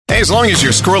As long as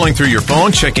you're scrolling through your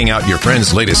phone, checking out your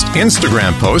friend's latest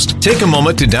Instagram post, take a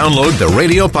moment to download the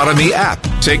Radio Para Mi app.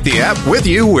 Take the app with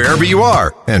you wherever you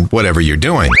are and whatever you're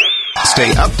doing. Stay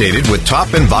updated with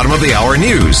top and bottom of the hour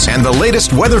news and the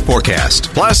latest weather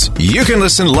forecast. Plus, you can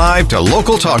listen live to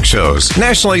local talk shows,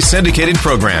 nationally syndicated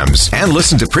programs, and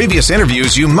listen to previous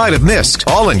interviews you might have missed,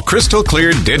 all in crystal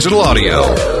clear digital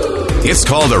audio. It's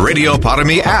called the Radio Para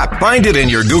Mi app. Find it in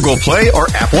your Google Play or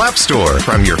Apple App Store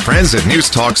from your friends at News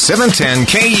Talk 710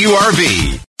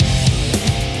 KURV.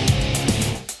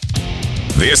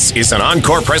 This is an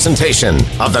encore presentation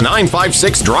of the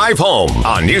 956 Drive Home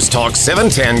on News Talk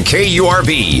 710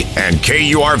 KURV and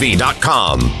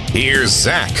KURV.com. Here's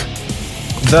Zach.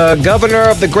 The governor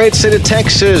of the great state of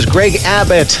Texas, Greg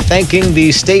Abbott, thanking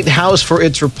the state house for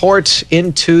its report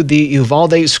into the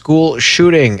Uvalde School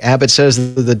shooting. Abbott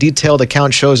says the detailed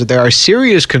account shows that there are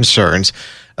serious concerns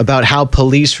about how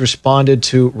police responded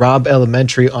to Robb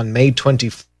Elementary on May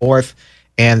 24th,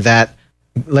 and that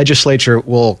legislature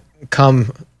will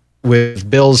come with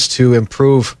bills to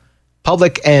improve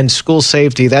public and school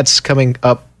safety. That's coming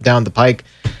up down the pike.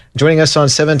 Joining us on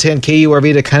 710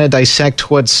 KURV to kind of dissect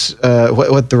what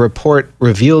the report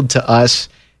revealed to us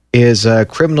is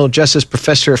criminal justice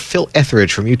professor Phil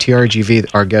Ethridge from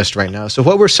UT-RGV, our guest right now. So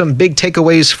what were some big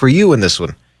takeaways for you in this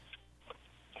one?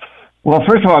 Well,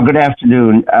 first of all, good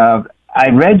afternoon. I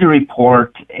read the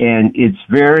report, and it's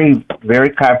very, very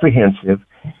comprehensive.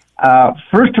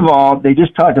 First of all, they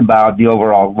just talked about the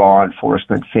overall law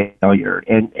enforcement failure.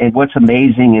 And what's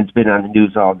amazing, it's been on the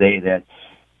news all day, that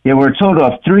there were a total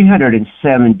of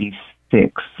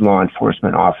 376 law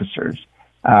enforcement officers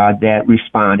that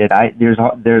responded. There's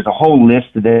a whole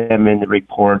list of them in the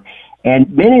report.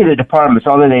 And many of the departments,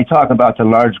 although they talk about the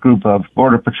large group of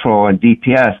Border Patrol and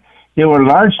DPS, there were a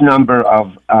large number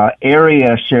of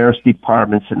area sheriff's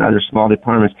departments and other small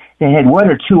departments that had one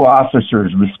or two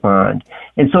officers respond.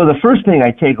 And so the first thing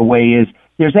I take away is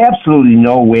there's absolutely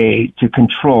no way to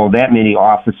control that many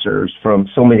officers from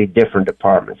so many different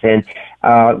departments. And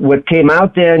what came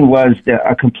out then was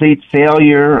a complete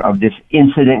failure of this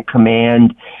incident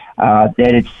command, that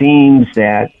it seems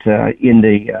that in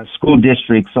the school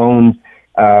district's own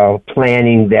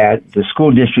planning, that the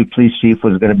school district police chief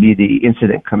was going to be the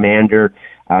incident commander.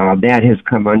 That has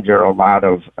come under a lot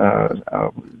of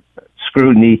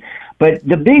scrutiny. But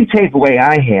the big takeaway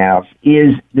I have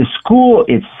is the school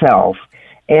itself.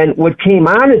 And what came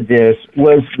out of this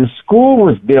was the school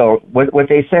was built, what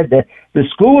they said, that the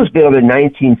school was built in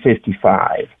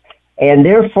 1955. And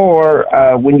therefore,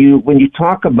 when you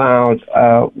talk about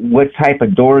what type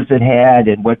of doors it had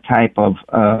and what type of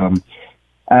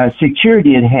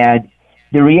security it had,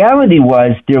 the reality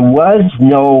was there was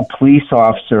no police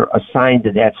officer assigned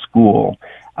to that school.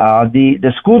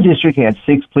 The school district had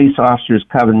 6 police officers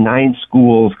covering 9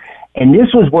 schools, and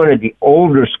this was one of the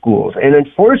older schools. And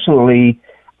unfortunately,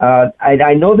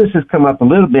 I know this has come up a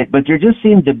little bit, but there just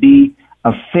seemed to be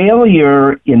a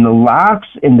failure in the locks,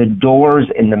 in the doors,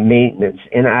 and the maintenance.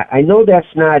 And I know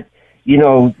that's not,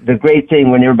 the great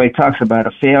thing when everybody talks about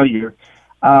a failure,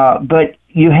 but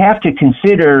you have to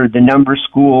consider the number of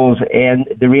schools and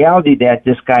the reality that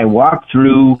this guy walked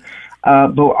through.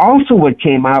 But also what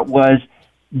came out was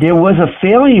there was a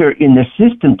failure in the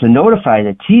system to notify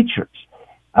the teachers.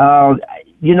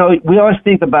 We always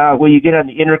think about, you get on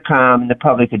the intercom and the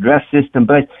public address system,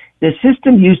 but the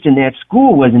system used in that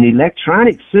school was an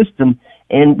electronic system,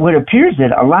 and what appears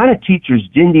that a lot of teachers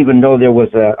didn't even know there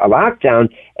was a lockdown.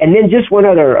 And then just one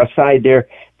other aside there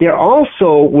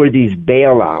also were these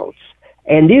bailouts,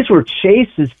 and these were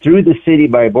chases through the city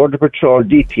by Border Patrol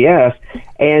and DPS,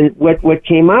 and what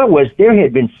came out was there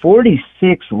had been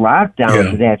 46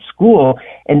 lockdowns at that school,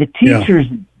 and the teachers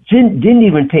didn't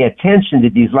even pay attention to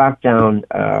these lockdown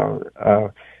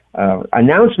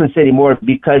announcements anymore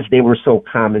because they were so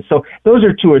common. So those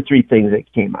are 2 or 3 things that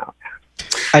came out.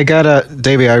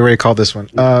 Davey, I already called this one.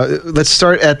 Let's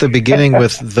start at the beginning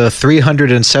with the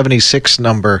 376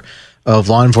 number of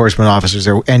law enforcement officers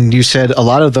there. And you said a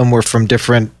lot of them were from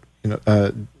different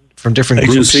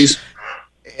agencies. Groups.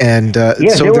 And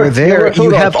so they're there.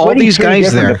 You have all these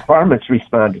guys there. Departments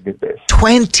responded to this.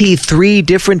 23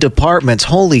 different departments.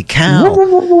 Holy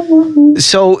cow!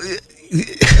 So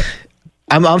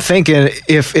I'm thinking,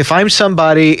 if I'm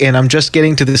somebody and I'm just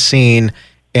getting to the scene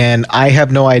and I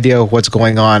have no idea what's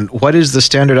going on, what is the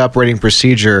standard operating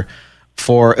procedure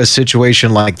for a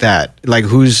situation like that? Like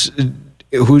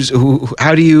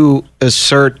how do you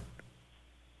assert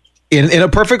in a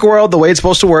perfect world, the way it's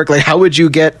supposed to work, like how would you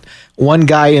get one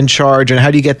guy in charge, and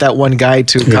how do you get that one guy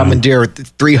to commandeer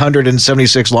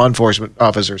 376 law enforcement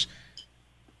officers?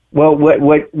 Well,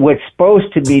 what's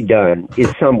supposed to be done is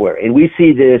somewhere, and we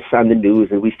see this on the news,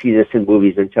 and we see this in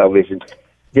movies and television.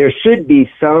 There should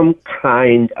be some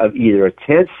kind of either a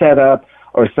tent setup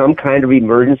or some kind of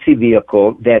emergency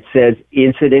vehicle that says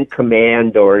Incident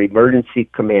Command or Emergency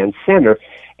Command Center.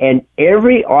 And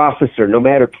every officer, no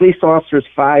matter police officers,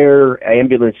 fire,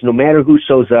 ambulance, no matter who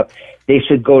shows up, they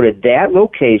should go to that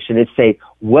location and say,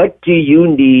 what do you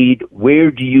need? Where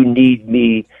do you need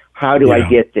me? How do I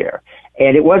get there?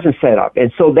 And it wasn't set up.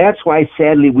 And so that's why,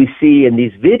 sadly, we see in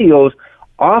these videos,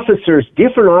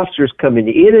 different officers coming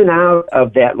in and out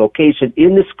of that location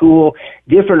in the school,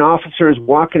 different officers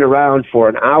walking around for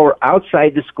an hour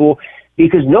outside the school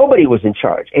because nobody was in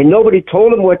charge and nobody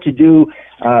told them what to do.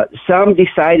 Some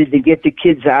decided to get the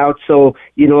kids out, so,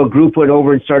 a group went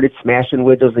over and started smashing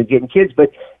windows and getting kids,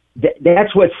 but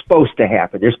that's what's supposed to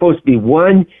happen. There's supposed to be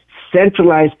one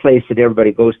centralized place that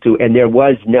everybody goes to, and there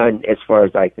was none as far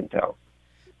as I can tell.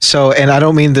 So, and I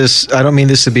don't mean this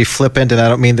to be flippant, and I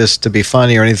don't mean this to be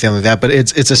funny or anything like that, but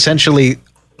it's essentially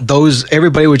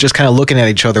everybody was just kind of looking at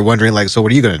each other wondering, like, so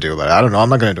what are you going to do about it? I don't know. I'm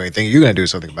not going to do anything. You're going to do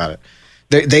something about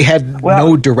it. They had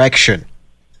no direction.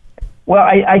 Well,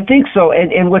 I think so.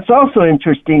 And what's also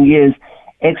interesting is,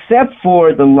 except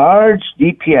for the large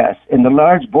DPS and the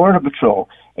large Border Patrol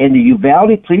and the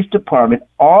Uvalde Police Department,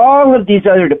 all of these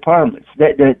other departments,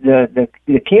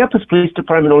 the campus police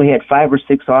department only had 5 or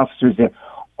 6 officers there.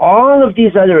 All of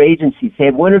these other agencies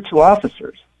had 1 or 2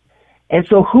 officers. And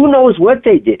so who knows what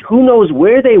they did? Who knows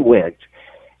where they went?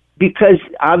 Because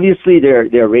obviously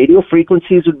their radio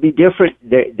frequencies would be different.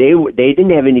 They didn't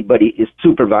have anybody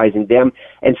supervising them.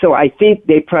 And so I think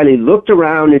they probably looked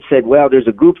around and said, well, there's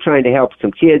a group trying to help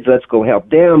some kids. Let's go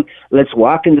help them. Let's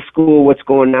walk into school. What's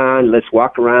going on? Let's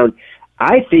walk around.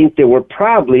 I think there were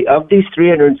probably, of these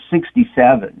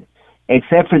 367,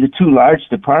 except for the 2 large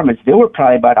departments, there were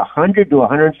probably about 100 to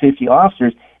 150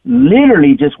 officers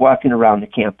literally just walking around the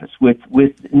campus with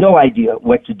no idea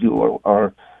what to do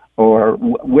or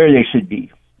where they should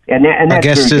be. And that's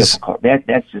very difficult.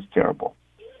 That's just terrible.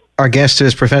 Our guest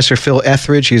is Professor Phil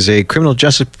Ethridge. He's a criminal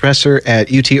justice professor at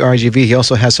UT-RGV. He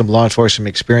also has some law enforcement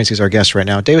experience. He's our guest right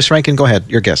now. Davis Rankin, go ahead.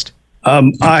 Your guest.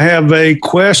 I have a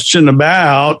question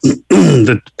about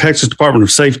the Texas Department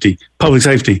of Safety, Public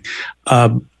Safety.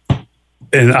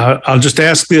 And I'll just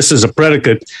ask this as a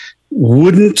predicate.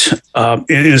 Wouldn't,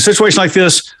 in a situation like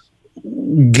this,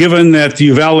 given that the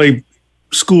Uvalde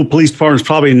School Police Department is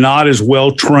probably not as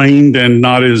well trained and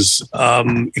not as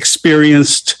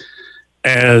experienced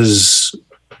as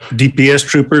DPS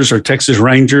troopers or Texas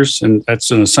Rangers, and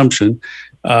that's an assumption,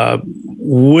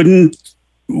 wouldn't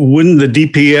the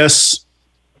DPS,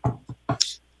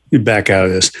 back out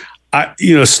of this,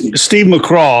 Steve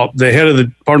McCraw, the head of the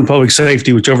Department of Public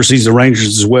Safety, which oversees the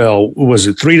Rangers as well, was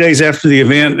it 3 days after the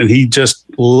event, and he just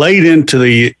laid into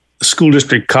the school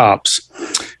district cops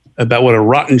about what a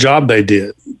rotten job they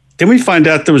did. Then we find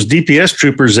out there was DPS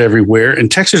troopers everywhere and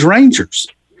Texas Rangers.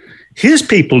 His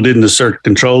people didn't assert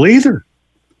control either.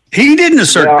 He didn't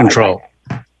assert control.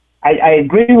 I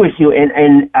agree with you,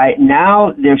 and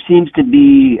now there seems to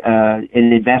be an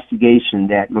investigation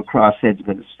that McCraw said is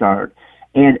going to start.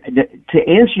 And to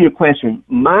answer your question,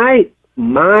 my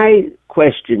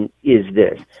question is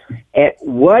this: at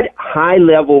what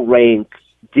high-level rank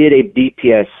did a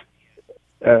DPS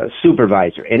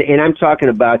supervisor, and I'm talking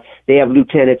about they have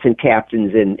lieutenants and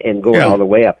captains and going all the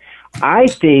way up. I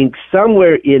think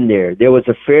somewhere in there was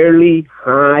a fairly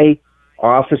high-ranking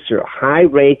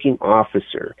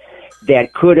officer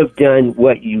that could have done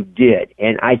what you did.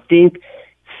 And I think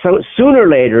sooner or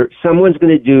later, someone's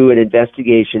going to do an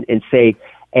investigation and say,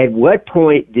 at what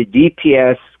point did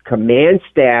DPS command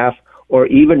staff or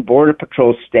even Border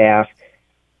Patrol staff,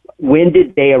 when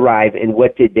did they arrive and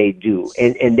what did they do?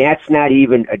 And that's not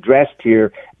even addressed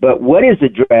here. But what is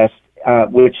addressed,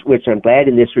 which I'm glad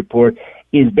in this report,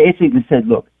 is basically said,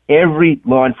 look, every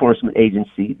law enforcement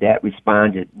agency that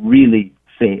responded really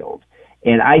failed.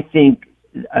 And I think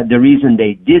the reason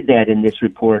they did that in this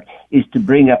report is to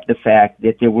bring up the fact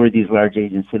that there were these large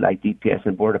agencies like DPS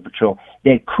and Border Patrol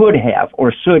that could have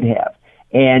or should have.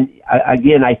 And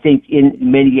again, I think in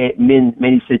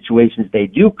many situations they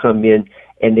do come in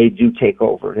and they do take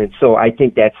over. And so I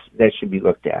think that should be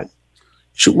looked at.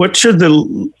 What should the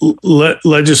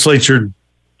legislature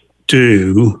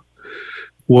do?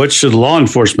 What should law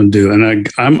enforcement do? And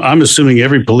I'm assuming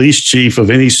every police chief of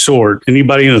any sort,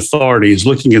 anybody in authority, is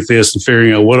looking at this and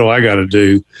figuring out, what do I got to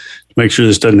do to make sure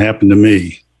this doesn't happen to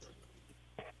me?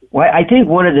 Well, I think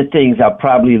one of the things I'll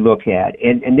probably look at,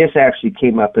 and this actually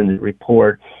came up in the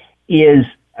report, is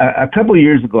a couple of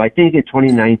years ago, I think in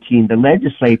 2019, the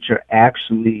legislature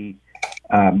actually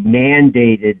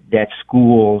mandated that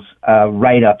schools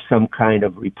write up some kind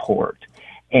of report.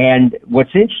 And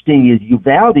what's interesting is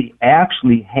Uvalde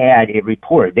actually had a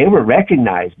report. They were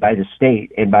recognized by the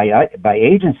state and by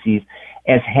agencies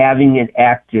as having an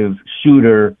active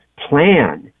shooter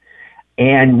plan.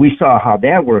 And we saw how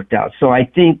that worked out. So I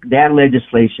think that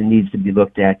legislation needs to be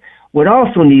looked at. What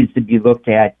also needs to be looked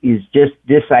at is just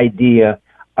this idea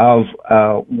of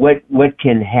what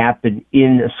can happen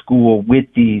in a school with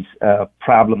these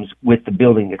problems with the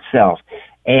building itself.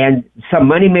 And some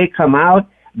money may come out,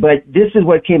 but this is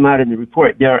what came out in the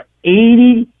report. There are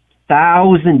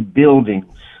 80,000 buildings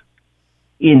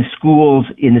in schools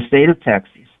in the state of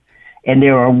Texas, and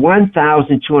there are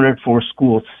 1,204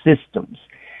 school systems.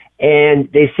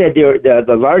 And they said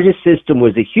the largest system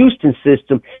was the Houston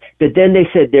system, but then they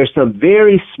said there's some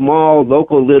very small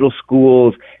local little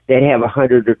schools that have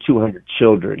 100 or 200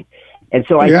 children. And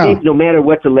so I think no matter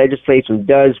what the legislation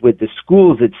does with the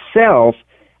schools itself,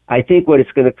 I think what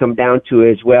it's going to come down to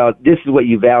is, well, this is what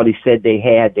Uvalde said they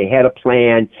had. They had a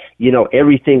plan.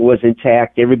 Everything was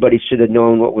intact. Everybody should have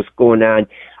known what was going on.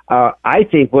 I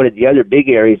think one of the other big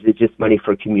areas is just money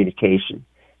for communication.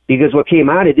 Because what came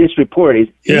out of this report is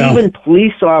even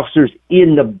police officers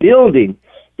in the building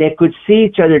that could see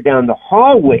each other down the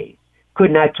hallway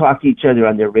could not talk to each other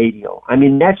on their radio. I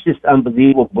mean, that's just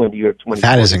unbelievable in the year 2020.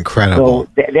 That is incredible.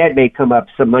 So that may come up.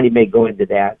 Some money may go into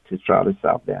that to try to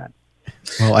solve that.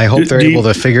 Well, I hope they're able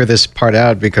to figure this part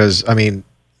out because, I mean,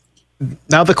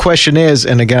 now the question is,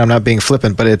 and again, I'm not being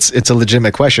flippant, but it's a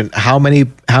legitimate question. How many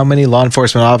law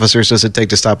enforcement officers does it take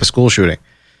to stop a school shooting?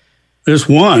 There's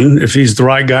one, if he's the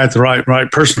right guy at the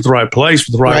right person at the right place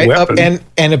with the right weapon.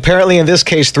 And apparently in this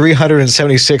case,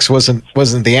 376 wasn't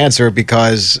the answer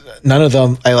because none of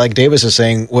them, like Davis is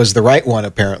saying, was the right one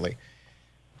apparently.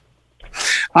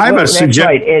 That's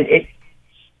right.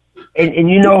 And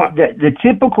the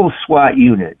typical SWAT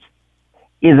unit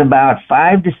is about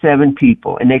 5 to 7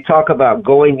 people, and they talk about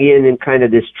going in kind of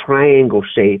this triangle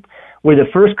shape where the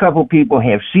first couple people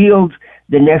have shields,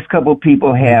 the next couple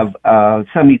people have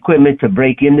some equipment to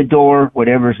break in the door,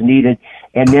 whatever's needed,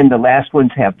 and then the last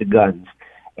ones have the guns.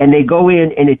 And they go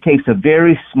in, and it takes a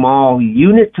very small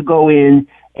unit to go in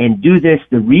and do this.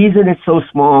 The reason it's so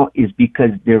small is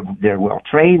because they're well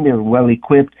trained, they're well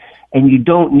equipped, and you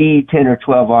don't need 10 or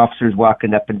 12 officers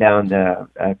walking up and down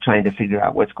trying to figure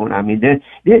out what's going on. I mean,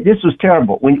 this was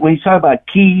terrible. When you talk about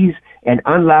keys and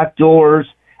unlocked doors,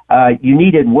 you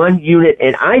needed one unit,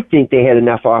 and I think they had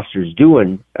enough officers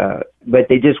doing, but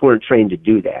they just weren't trained to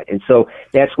do that. And so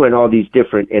that's when all these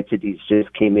different entities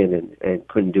just came in and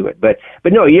couldn't do it. But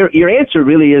no, your answer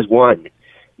really is one.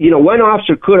 One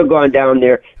officer could have gone down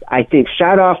there, I think,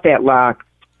 shot off that lock,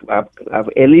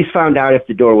 at least found out if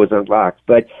the door was unlocked.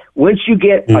 But once you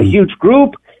get a huge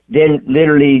group, then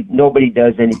literally nobody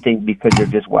does anything because they're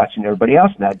just watching everybody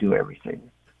else not do everything.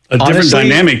 A different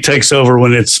dynamic takes over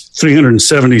when it's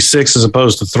 376 as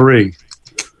opposed to 3.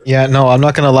 Yeah, no, I'm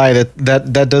not going to lie.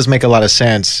 That does make a lot of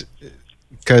sense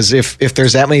because if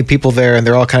there's that many people there and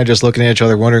they're all kind of just looking at each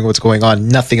other, wondering what's going on,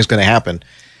 nothing is going to happen.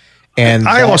 And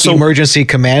the emergency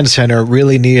command center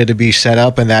really needed to be set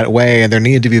up in that way, and there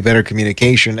needed to be better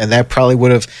communication. And that probably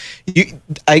would have.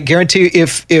 I guarantee you,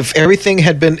 if everything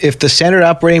had been, if the standard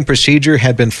operating procedure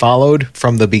had been followed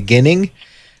from the beginning,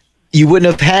 you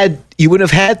wouldn't have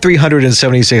had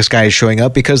 376 guys showing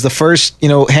up because the first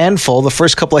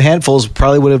couple of handfuls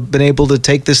probably would have been able to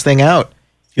take this thing out.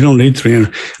 You don't need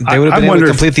 300. They would have been able to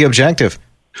complete the objective.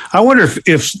 I wonder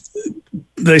if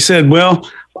they said, well,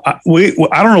 I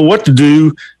don't know what to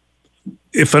do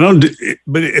if I don't do,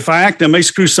 but if I act, I may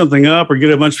screw something up or get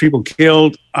a bunch of people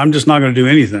killed. I'm just not going to do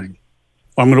anything.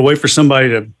 Or I'm going to wait for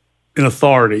somebody in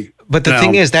authority. But the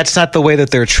thing is, that's not the way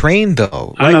that they're trained,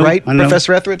 though. Right,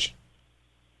 Professor Ethridge?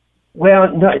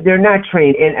 Well, no, they're not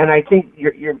trained, and I think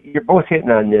you're both hitting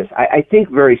on this. I think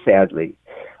very sadly,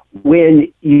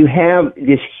 when you have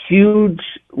this huge.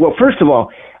 Well, first of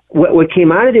all, what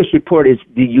came out of this report is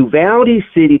the Uvalde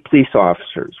City police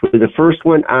officers were the first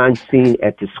one on scene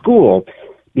at the school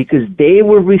because they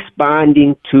were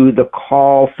responding to the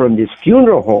call from this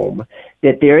funeral home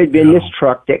that there had been this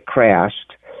truck that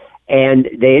crashed, and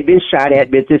they had been shot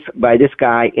at by this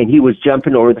guy, and he was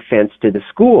jumping over the fence to the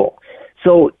school.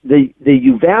 So the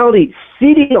Uvalde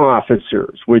City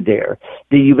officers were there.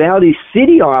 The Uvalde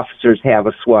City officers have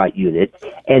a SWAT unit,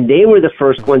 and they were the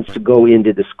first ones to go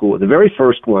into the school, the very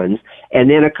first ones, and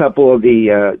then a couple of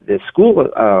the school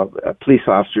police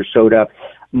officers showed up.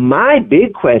 My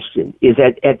big question is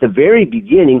that at the very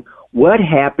beginning, what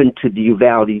happened to the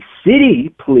Uvalde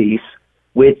City police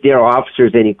with their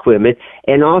officers and equipment,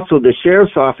 and also the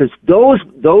sheriff's office? Those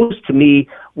to me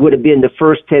would have been the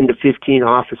first 10 to 15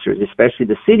 officers, especially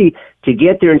the city, to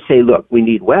get there and say, look, we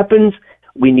need weapons,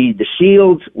 we need the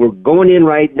shields, we're going in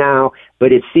right now.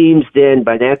 But it seems then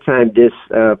by that time this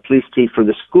police chief from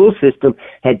the school system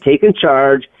had taken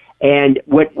charge. And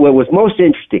what was most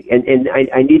interesting, and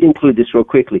I need to include this real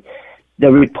quickly,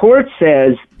 the report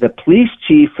says the police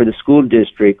chief for the school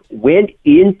district went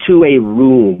into a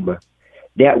room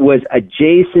that was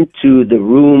adjacent to the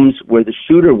rooms where the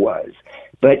shooter was.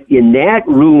 But in that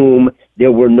room,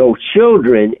 there were no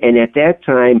children, and at that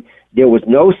time, there was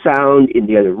no sound in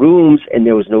the other rooms, and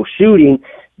there was no shooting.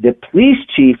 The police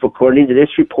chief, according to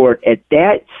this report, at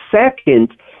that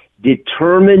second,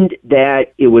 determined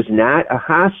that it was not a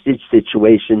hostage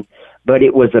situation, but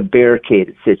it was a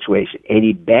barricaded situation. And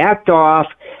he backed off,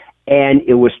 and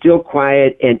it was still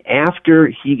quiet. And after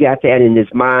he got that in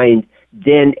his mind,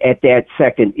 then at that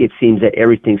second, it seems that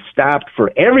everything stopped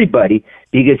for everybody,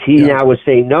 because he now was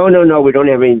saying, no, we don't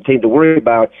have anything to worry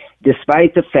about,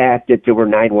 despite the fact that there were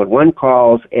 911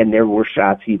 calls and there were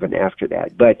shots even after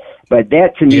that. But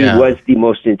that, to me, was the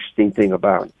most interesting thing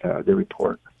about the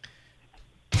report.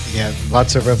 Yeah,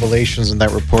 lots of revelations in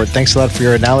that report. Thanks a lot for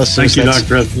your analysis. Thank you,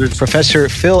 Dr. Ethridge. Professor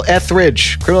Phil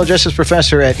Ethridge, criminal justice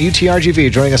professor at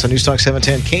UT-RGV, joining us on News Talk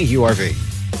 710 KURV.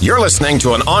 You're listening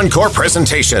to an encore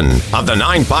presentation of the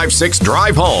 956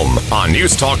 Drive Home on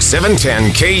News Talk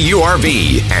 710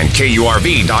 KURV and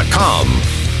KURV.com.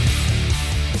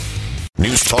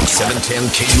 News Talk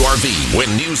 710 KURV. When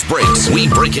news breaks, we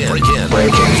break in.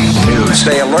 Breaking news.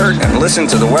 Stay alert and listen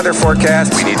to the weather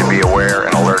forecast. We need to be aware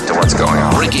and alert to what's going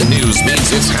on. Breaking news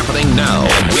means it's happening now,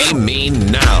 and we mean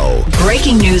now.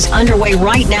 Breaking news underway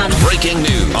right now. Breaking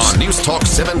news on News Talk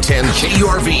 710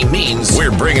 KURV means we're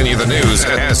bringing you the news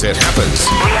as it happens.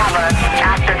 We have an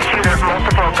active shooter,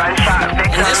 multiple gunshot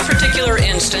victims. In this particular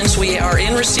instance, we are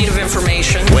in receipt of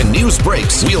information. When news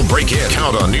breaks, we'll break in.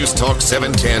 Count on News Talk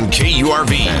 710 KURV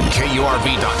and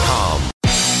KURV.com.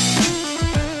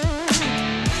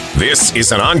 This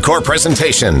is an encore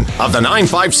presentation of the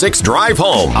 956 Drive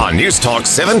Home on News Talk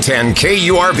 710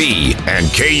 KURV and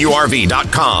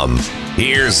KURV.com.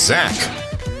 Here's Zach.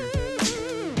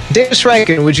 Davis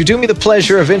Rankin, would you do me the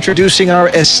pleasure of introducing our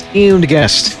esteemed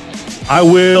guest? I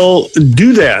will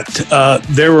do that.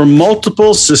 There were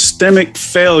multiple systemic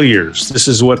failures. This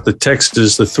is what the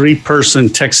three-person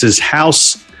Texas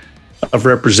House of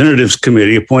Representatives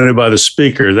Committee appointed by the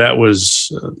Speaker. That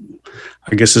was,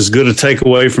 I guess, as good a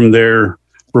takeaway from their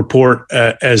report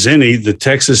as any. The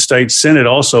Texas State Senate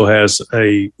also has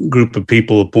a group of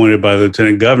people appointed by the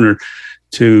Lieutenant Governor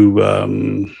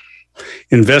to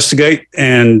investigate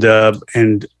and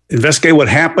investigate what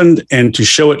happened and to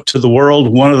show it to the world.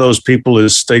 One of those people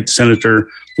is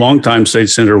longtime State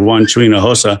Senator Juan Chuy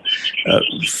Hinojosa.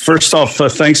 First off,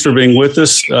 thanks for being with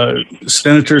us,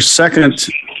 Senator. Second,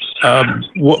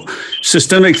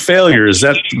 systemic failure, is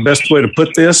that the best way to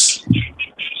put this?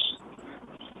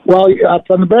 Well,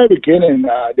 from the very beginning,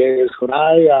 Dave, when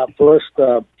I first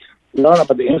learned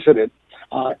about the incident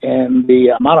and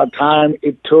the amount of time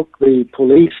it took the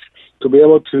police to be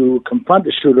able to confront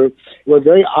the shooter, it was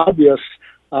very obvious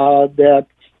that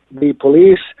the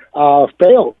police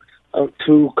failed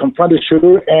to confront the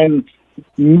shooter and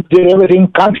did everything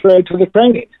contrary to the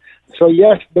training. So,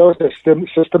 yes, there was a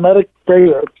systematic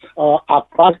failure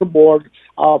across the board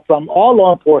from all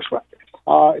law enforcement.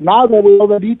 Now that we know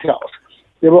the details,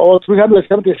 there were over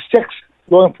 376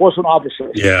 law enforcement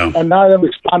officers, and none of them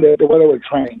responded the way they were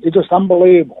trained. It's just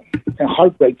unbelievable and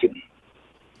heartbreaking.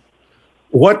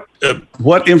 What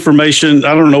information,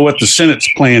 I don't know what the Senate's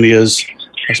plan is.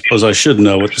 I suppose I should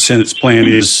know what the Senate's plan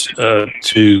is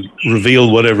to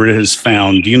reveal whatever it has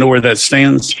found. Do you know where that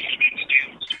stands?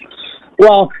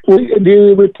 Well,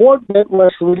 the report that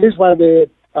was released by the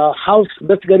House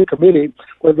Investigative Committee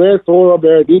was very thorough,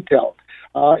 very detailed.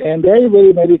 And they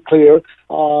really made it clear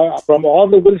from all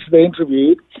the witnesses they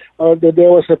interviewed that there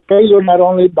was a failure not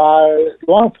only by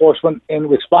law enforcement in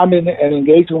responding and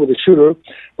engaging with the shooter,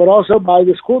 but also by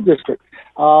the school district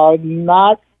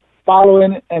not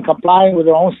following and complying with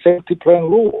their own safety plan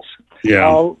rules.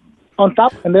 On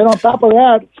top of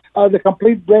that, the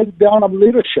complete breakdown of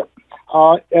leadership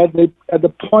at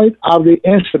the point of the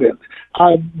incident.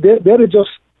 That is just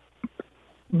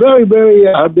very, very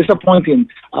disappointing,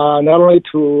 not only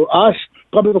to us,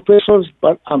 public officials,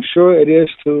 but I'm sure it is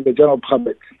to the general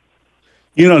public.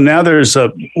 You know, now there's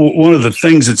one of the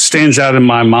things that stands out in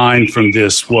my mind from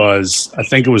this was, I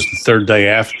think it was the third day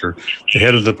after, the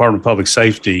head of the Department of Public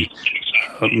Safety,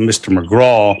 Mr.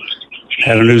 McGraw,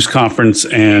 had a news conference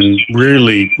and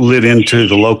really lit into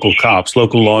the local cops,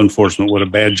 local law enforcement, what a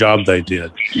bad job they did.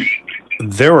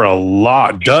 there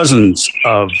were dozens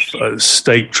of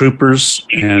state troopers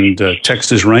and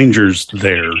Texas Rangers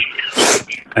there.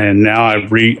 And now I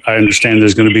understand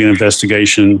there's going to be an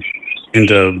investigation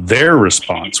into their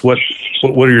response. What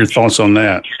are your thoughts on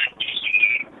that?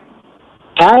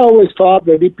 I always thought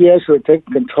the DPS would take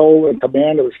control and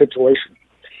command of the situation.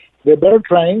 They're better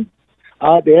trained.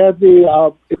 They have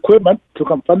the equipment to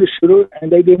confront the shooter,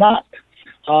 and they did not.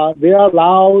 They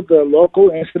allowed the local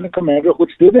incident commander,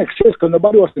 which didn't exist because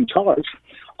nobody was in charge,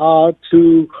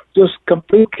 to just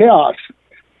complete chaos.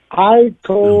 I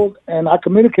told and I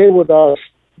communicated with the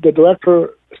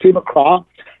director, Steve McCraw,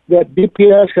 that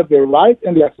DPS have the right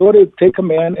and the authority to take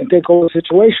command and take over the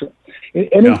situation.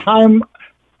 Anytime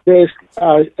there's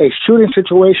a shooting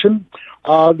situation,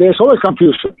 there's always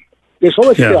confusion. There's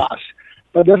always chaos.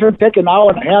 But it doesn't take an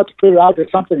hour and a half to figure out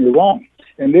that something is wrong.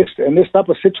 In this type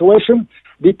of situation,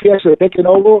 DPS are taking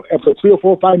over after 3 or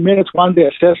 4 or 5 minutes. One, they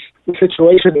assess the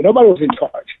situation, and nobody was in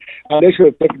charge. They should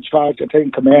have taken charge and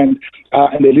taken command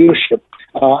and the leadership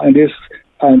in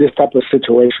this type of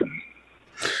situation.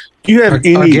 Do you have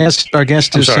our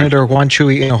guest is Senator Juan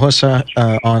Chuy Hinojosa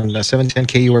on 710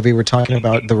 KURV. We're talking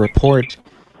about the report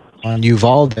on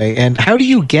Uvalde. And how do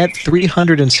you get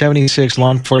 376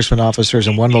 law enforcement officers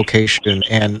in one location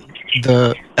and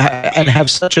have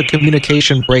such a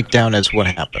communication breakdown as what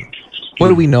happened? What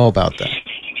do we know about that?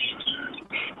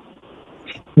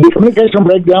 The communication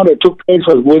breakdown that took place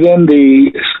was within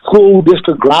the school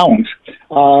district grounds.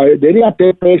 They did not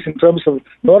take place in terms of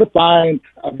notifying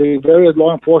the various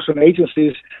law enforcement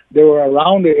agencies that were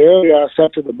around the area,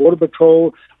 such as the Border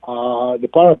Patrol,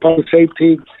 Department of Public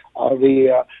Safety,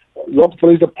 the local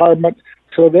police department.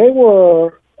 So they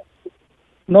were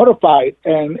notified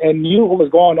and knew what was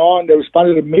going on. They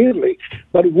responded immediately.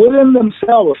 But within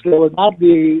themselves, there was not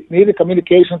the needed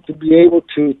communication to be able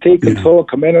to take control and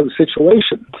command of the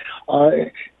situation.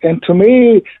 And to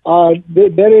me,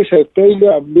 that is a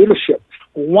failure of leadership.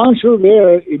 Once you're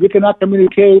there, if you cannot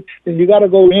communicate, then you got to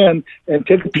go in and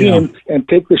take a team and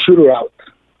take the shooter out.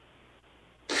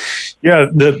 Yeah,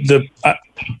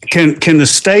 can the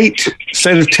state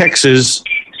of Texas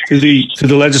to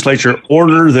the legislature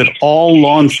order that all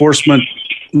law enforcement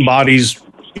bodies,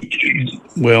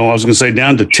 well, I was going to say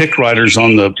down to tick riders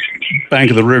on the bank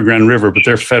of the Rio Grande River, but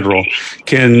they're federal.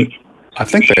 I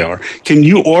think they are. Can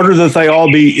you order that they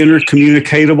all be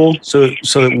intercommunicatable so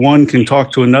that one can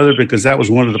talk to another? Because that was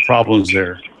one of the problems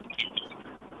there.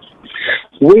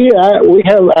 We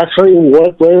have actually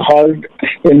worked very hard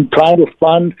in trying to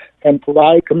fund and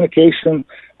provide communication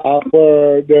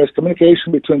where there's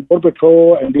communication between Border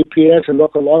Patrol and DPS and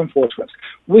local law enforcement.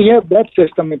 We have that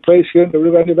system in place here in the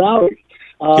Rio Grande Valley.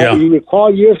 You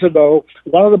recall years ago,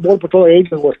 one of the Border Patrol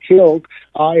agents was killed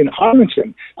in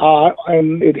Harlingen,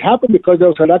 and it happened because there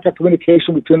was a lack of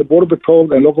communication between the Border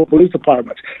Patrol and local police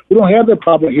departments. We don't have that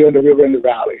problem here in the Rio Grande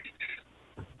Valley.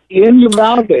 In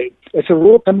Uvalde, it's a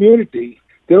rural community.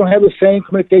 They don't have the same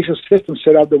communication system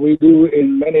set up that we do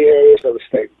in many areas of the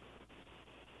state.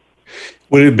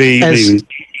 Would it be,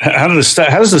 how does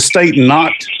the state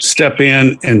not step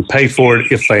in and pay for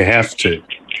it if they have to?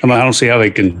 I mean, I don't see how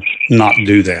they can not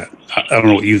do that. I don't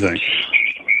know what you think.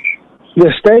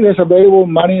 The state has available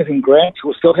money and grants.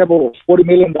 We still have over $40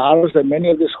 million that many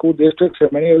of the school districts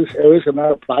and many of these areas have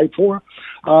not applied for.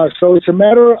 So it's a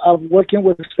matter of working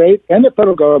with the state and the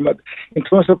federal government in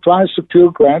terms of trying to secure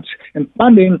grants and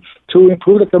funding to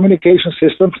improve the communication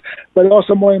systems, but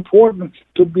also more important,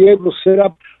 to be able to set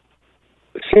up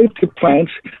safety plans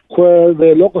where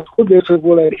the local school district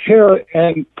will adhere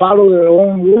and follow their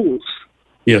own rules.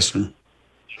 Yes, sir.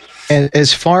 And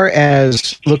as far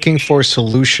as looking for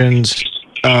solutions,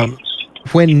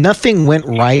 when nothing went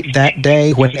right that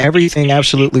day, when everything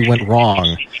absolutely went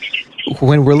wrong,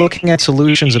 when we're looking at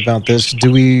solutions about this,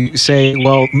 do we say,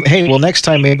 well, next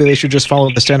time maybe they should just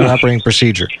follow the standard operating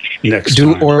procedure?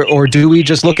 Or do we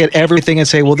just look at everything and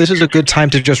say, well, this is a good time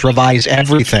to just revise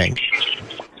everything?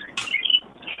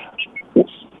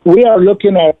 We are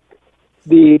looking at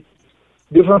the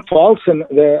different faults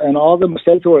and all the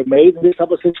mistakes that were made in this type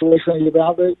of situation in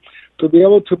Uvalde to be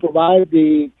able to provide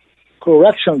the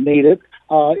correction needed,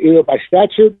 either by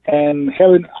statute and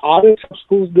having audits of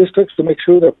school districts to make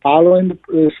sure they're following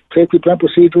the safety plan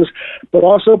procedures, but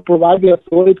also provide the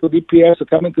authority for DPS to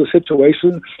come into a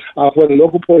situation where the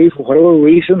local police, for whatever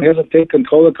reason, hasn't taken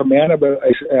control and command of an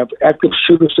active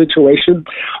shooter situation,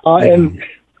 and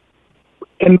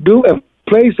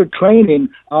place the training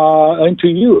into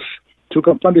use to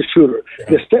confront the shooter.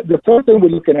 The third thing we're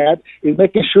looking at is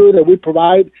making sure that we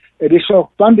provide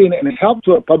additional funding and help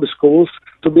to our public schools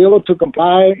to be able to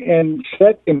comply and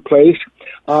set in place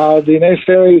the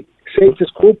necessary safety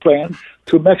school plan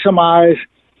to maximize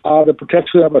the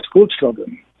protection of our school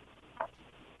children.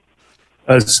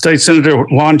 State Senator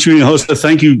Juan Hinojosa,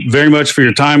 thank you very much for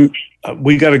your time.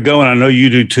 We got to go, and I know you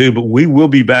do too, but we will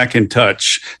be back in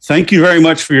touch. Thank you very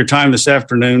much for your time this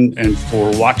afternoon and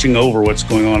for watching over what's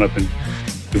going on up in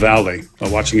Uvalde.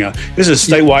 Watching out. This is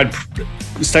a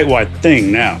statewide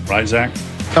thing now, right, Zach?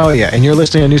 Oh, yeah. And you're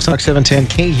listening to News Talk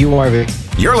 710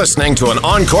 KURV. You're listening to an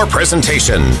encore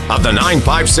presentation of the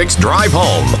 956 Drive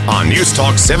Home on News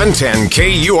Talk 710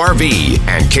 KURV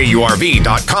and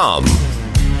KURV.com.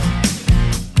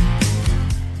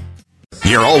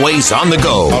 You're always on the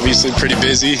go. Obviously pretty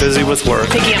busy. Busy with work.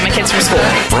 Picking up my kids from school.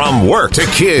 From work to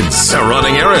kids to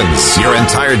running errands, your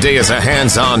entire day is a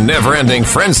hands-on, never-ending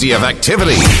frenzy of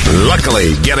activity.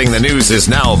 Luckily, getting the news is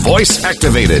now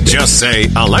voice-activated. Just say,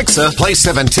 Alexa, play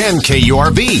 710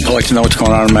 KURV. I like to know what's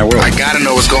going on in my world. I got to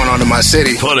know what's going on in my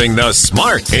city. Putting the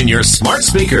smart in your smart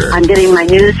speaker. I'm getting my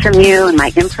news from you and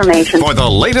my information. For the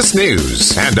latest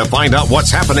news and to find out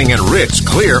what's happening in rich,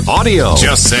 clear audio,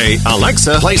 just say,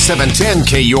 Alexa, play 710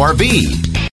 KURV.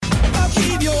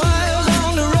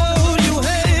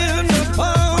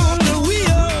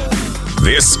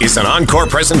 This is an encore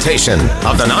presentation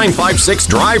of the 956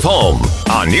 Drive Home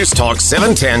on News Talk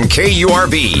 710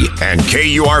 KURV and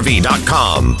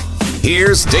KURV.com.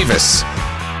 Here's Davis.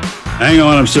 Hang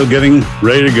on, I'm still getting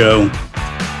ready to go.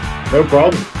 No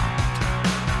problem.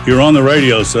 You're on the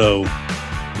radio, so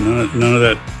none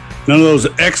of those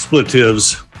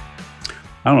expletives.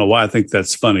 I don't know why I think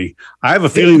that's funny. I have a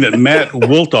feeling that Matt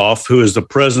Wolthoff, who is the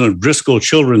president of Driscoll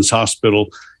Children's Hospital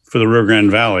for the Rio Grande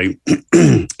Valley,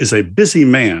 is a busy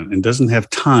man and doesn't have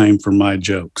time for my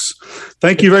jokes.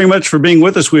 Thank you very much for being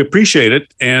with us. We appreciate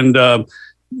it. And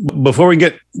before we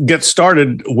get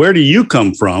started, where do you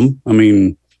come from? I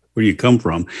mean, where do you come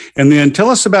from? And then tell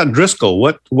us about Driscoll.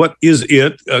 What is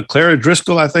it? Clara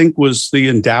Driscoll, I think, was the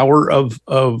endower of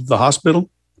the hospital.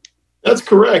 That's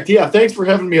correct. Yeah. Thanks for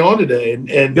having me on today.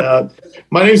 And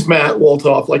my name's Matt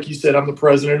Wolthoff. Like you said, I'm the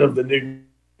president of the new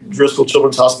Driscoll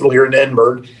Children's Hospital here in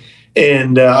Edinburg.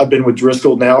 And I've been with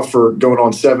Driscoll now for going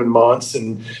on 7 months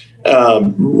and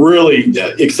really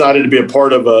excited to be a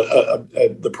part of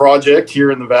the project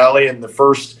here in the Valley and the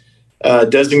first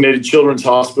designated children's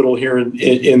hospital here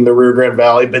in the Rio Grande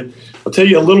Valley. But I'll tell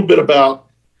you a little bit about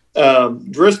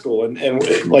Driscoll and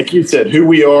like you said, who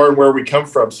we are and where we come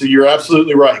from. So you're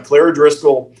absolutely right. Clara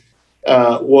Driscoll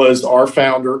was our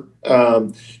founder.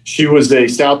 She was a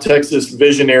South Texas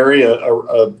visionary,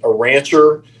 a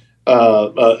rancher,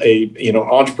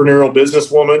 entrepreneurial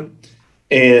businesswoman.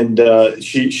 And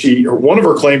she one of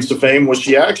her claims to fame was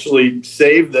she actually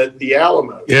saved the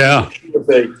Alamo. Yeah.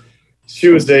 She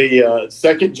was a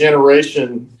second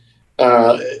generation.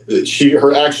 Her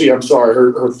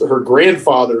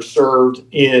grandfather served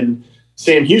in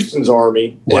Sam Houston's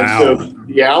army. Wow. And so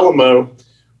the Alamo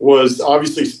was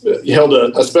obviously held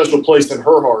a special place in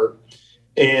her heart.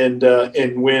 And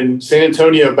when San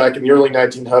Antonio back in the early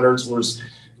 1900s was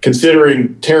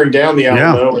considering tearing down the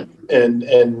Alamo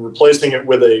and replacing it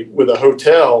with a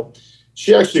hotel,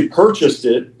 she actually purchased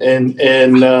it and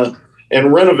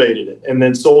renovated it and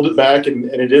then sold it back. And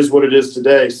it is what it is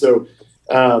today. So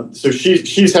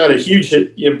she's had a huge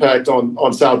impact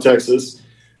on South Texas,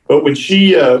 but when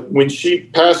she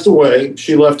passed away,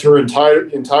 she left her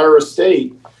entire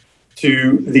estate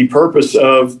to the purpose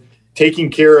of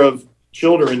taking care of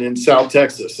children in South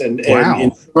Texas and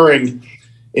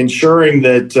ensuring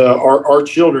that our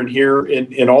children here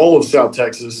in all of South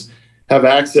Texas have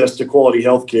access to quality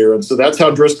health care. And so that's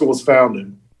how Driscoll was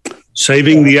founded.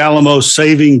 Saving the Alamo,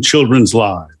 saving children's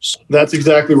lives. That's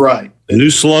exactly right. The new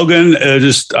slogan,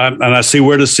 and I see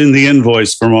where to send the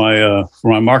invoice for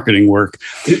my marketing work.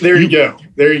 There you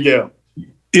go.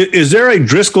 Is there a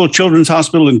Driscoll Children's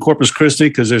Hospital in Corpus Christi?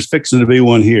 Because there's fixing to be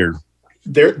one here.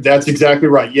 That's exactly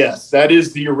right. Yes, that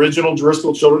is the original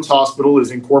Driscoll Children's Hospital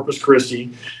is in Corpus Christi.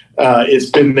 It's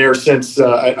been there since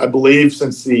I believe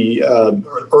since the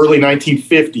early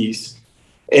 1950s,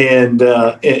 and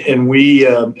we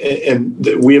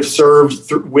have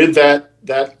served with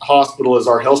that hospital as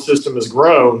our health system has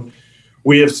grown.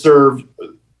 We have served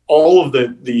all of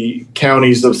the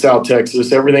counties of South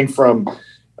Texas, everything from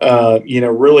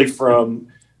really from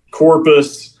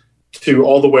Corpus to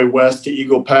all the way west to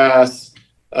Eagle Pass.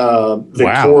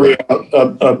 Victoria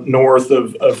up north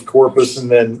of Corpus and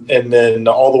then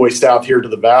all the way south here to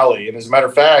the Valley. And as a matter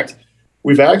of fact,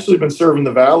 we've actually been serving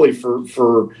the Valley for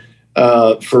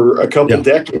a couple of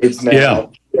decades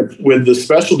now with the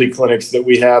specialty clinics that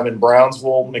we have in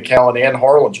Brownsville, McAllen, and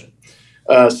Harlingen.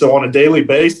 So on a daily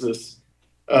basis,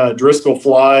 Driscoll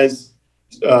flies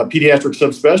pediatric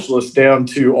subspecialists down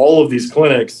to all of these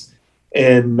clinics,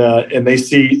 and they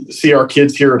see our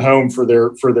kids here at home for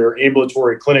their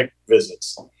ambulatory clinic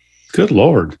visits. Good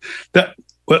Lord!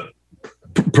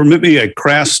 Permit me a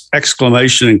crass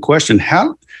exclamation and question.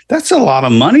 How? That's a lot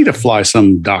of money to fly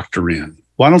some doctor in.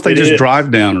 Why don't they just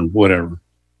drive down or whatever?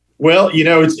 Well,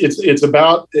 it's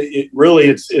about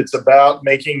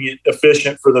making it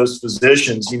efficient for those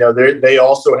physicians. They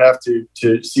also have to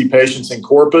see patients in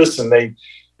Corpus, and they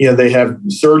have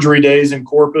surgery days in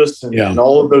Corpus and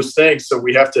all of those things. So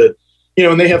we have to,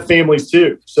 and they have families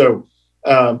too. So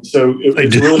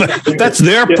it's really that's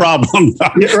their problem.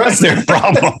 Yeah, right. That's their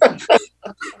problem.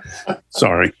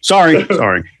 Sorry.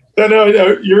 No,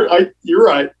 you're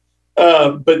right.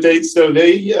 But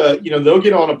they'll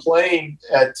get on a plane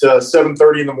at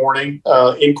 7:30 in the morning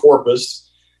in Corpus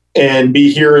and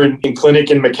be here in clinic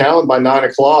in McAllen by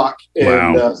 9:00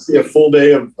 and see a full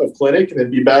day of clinic, and then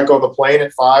be back on the plane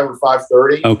at 5 or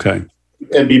 5:30. Okay.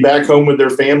 And be back home with their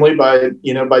family by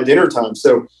dinner time.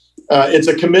 So it's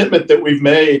a commitment that we've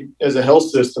made as a health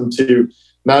system to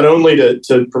not only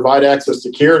to provide access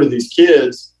to care to these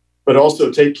kids, but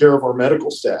also take care of our medical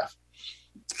staff.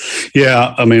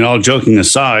 Yeah, I mean, all joking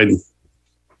aside,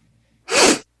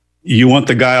 you want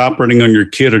the guy operating on your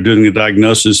kid or doing the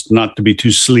diagnosis not to be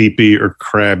too sleepy or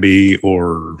crabby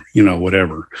or,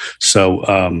 whatever. So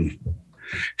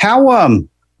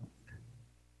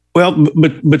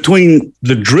between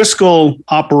the Driscoll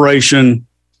operation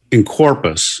in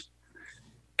Corpus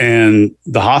and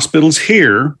the hospitals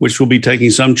here, which will be taking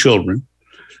some children,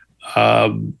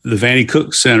 the Vannie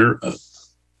Cook Center,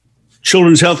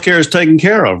 children's health care is taken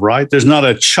care of, right? There's not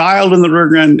a child in the Rio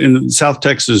Grande in South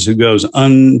Texas who goes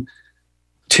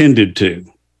untended to.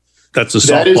 That's a softball.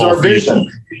 That is our vision.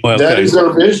 Well, that is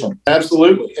our vision.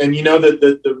 Absolutely. And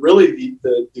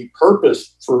the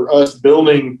purpose for us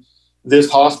building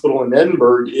this hospital in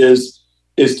Edinburg is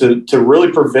to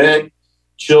really prevent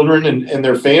children and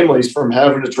their families from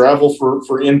having to travel for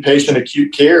inpatient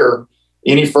acute care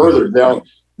any further. Now,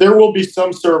 there will be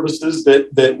some services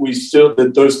that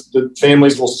the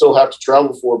families will still have to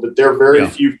travel for, but they're very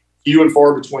few and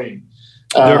far between.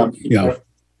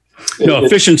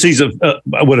 Efficiencies of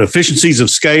efficiencies of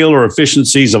scale or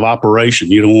efficiencies of operation.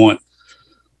 You don't want.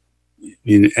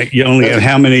 You only have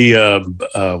how many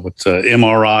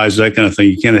MRIs, that kind of thing.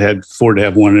 You can't afford to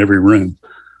have one in every room.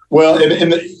 Well,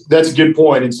 and that's a good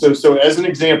point. And so as an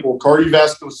example,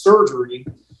 cardiovascular surgery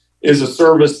is a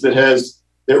service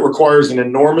that requires an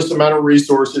enormous amount of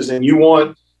resources. And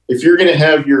if you're going to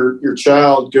have your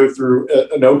child go through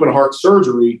an open heart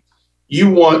surgery, you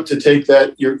want to take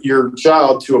your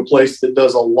child to a place that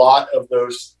does a lot of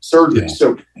those surgeries. Yeah.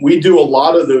 So we do a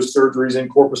lot of those surgeries in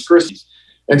Corpus Christi.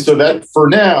 And so that for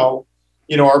now,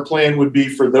 our plan would be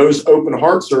for those open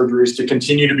heart surgeries to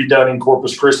continue to be done in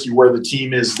Corpus Christi where the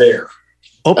team is there.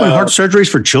 Open heart surgeries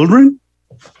for children?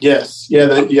 Yes. Yeah.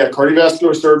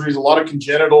 Cardiovascular surgeries, a lot of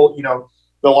congenital,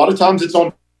 a lot of times it's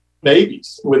on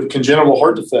babies with congenital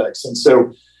heart defects. And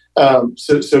so that'll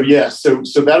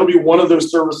be one of those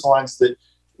service lines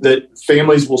that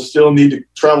families will still need to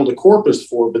travel to Corpus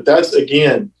for. But that's,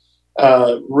 again,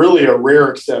 really a rare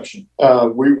exception.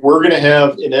 We're going to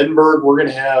have in Edinburg, we're going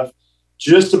to have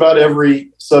just about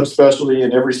every subspecialty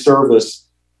and every service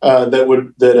that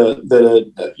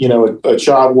a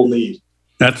child will need.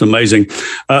 That's amazing.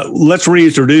 Let's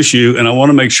reintroduce you, and I want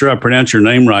to make sure I pronounce your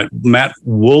name right. Matt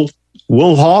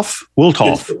Wolthoff?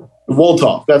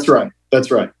 Wolthoff. That's right.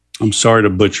 I'm sorry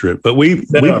to butcher it, but we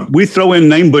throw in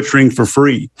name butchering for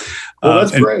free. Well,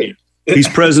 that's great. He's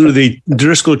president of the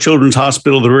Driscoll Children's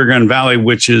Hospital of the Rio Grande Valley,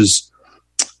 which is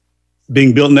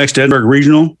being built next to Edinburg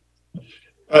Regional.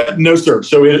 No, sir.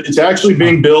 So it's actually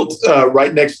being built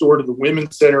right next door to the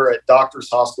Women's Center at Doctors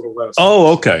Hospital Renaissance.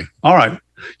 Oh, okay. All right.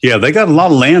 Yeah, they got a lot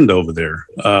of land over there.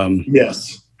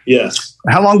 Yes.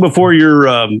 How long before you're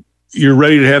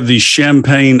ready to have the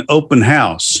Champagne open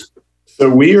house? So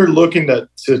we are looking to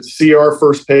see our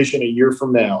first patient a year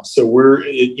from now. So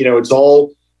it's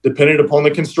all dependent upon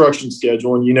the construction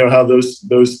schedule, and how those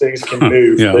things can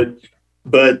move. Yeah.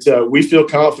 But we feel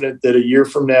confident that a year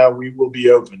from now we will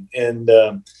be open, and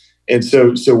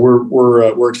so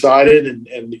we're excited.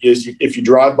 And if you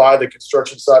drive by the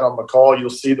construction site on McCall, you'll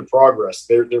see the progress.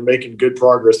 They're making good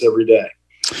progress every day.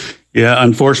 Yeah,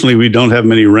 unfortunately, we don't have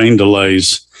many rain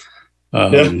delays.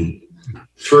 True.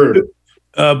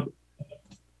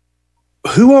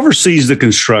 Who oversees the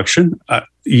construction?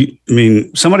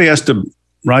 Somebody has to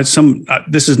write some.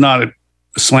 This is not a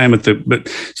slam at but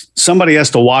somebody has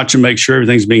to watch and make sure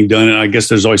everything's being done. And I guess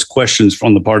there's always questions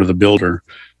from the part of the builder.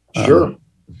 Sure.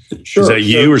 Is that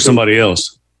you or somebody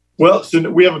else? Well, so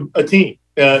we have a team.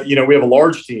 We have a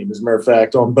large team, as a matter of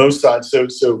fact, on both sides. So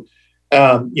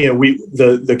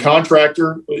the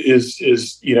contractor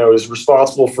is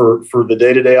responsible for the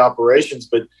day-to-day operations,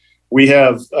 but we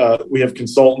have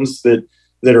consultants that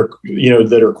are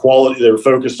quality, that are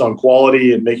focused on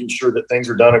quality and making sure that things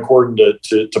are done according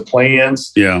to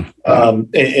plans. Yeah.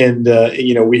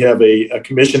 We have a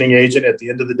commissioning agent at the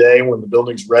end of the day when the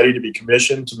building's ready to be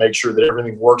commissioned to make sure that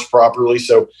everything works properly.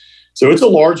 So it's a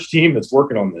large team that's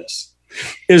working on this.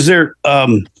 Is there,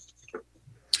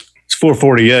 it's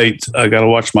 4:48. I got to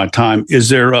watch my time. Is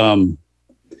there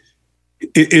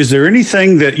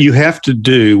anything that you have to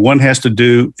do, one has to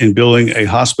do in building a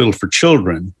hospital for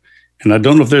children? And I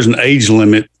don't know if there's an age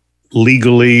limit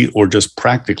legally or just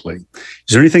practically. Is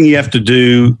there anything you have to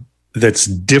do that's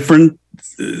different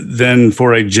than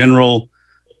for a general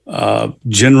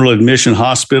admission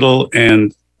hospital?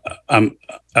 And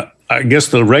I guess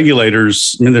the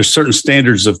regulators, there's certain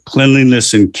standards of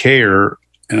cleanliness and care,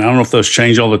 and I don't know if those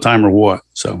change all the time or what.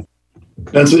 So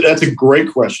that's a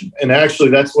great question. And actually,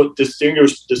 that's what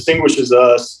distinguishes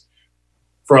us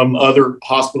from other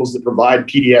hospitals that provide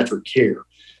pediatric care.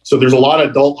 So there's a lot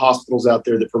of adult hospitals out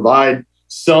there that provide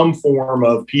some form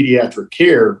of pediatric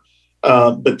care,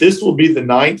 but this will be the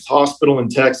 9th hospital in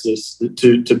Texas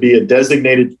to be a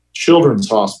designated children's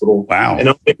hospital. Wow! And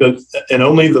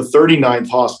only the 39th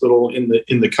hospital in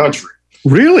the country.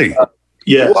 Really?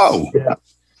 Yes. Wow. Yeah.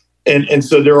 And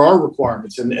so there are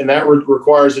requirements, and that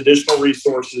requires additional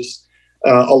resources.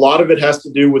 A lot of it has to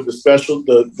do with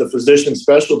the physician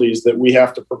specialties that we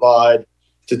have to provide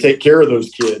to take care of those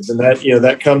kids, and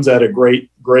that comes at a great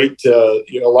a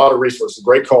lot of resources,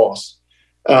 great cost.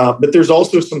 But there's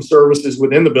also some services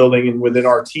within the building and within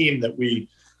our team that we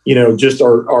just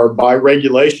are by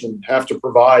regulation have to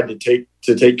provide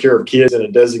to take care of kids in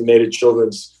a designated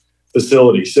children's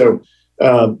facility. So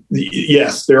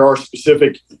yes, there are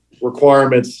specific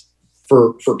requirements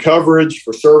for coverage,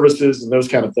 for services, and those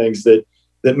kind of things that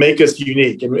make us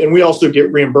unique. And we also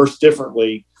get reimbursed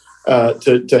differently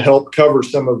to help cover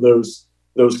some of those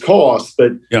costs.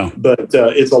 But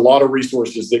it's a lot of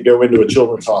resources that go into a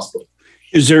children's hospital.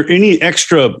 Is there any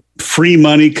extra free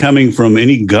money coming from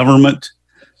any government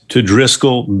to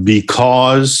Driscoll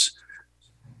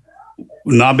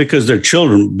not because they're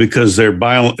children, because they're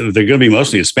going to be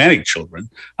mostly Hispanic children,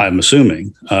 I'm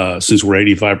assuming, since we're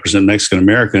 85% Mexican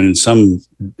American, and some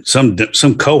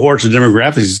cohorts of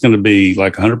demographics is going to be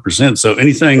like 100%. So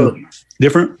anything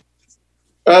different?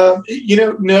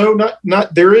 No,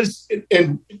 not there is.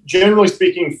 And generally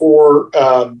speaking, for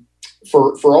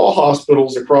all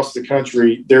hospitals across the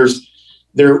country, there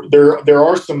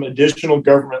are some additional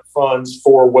government funds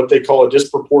for what they call a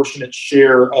disproportionate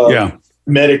share of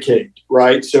Medicaid,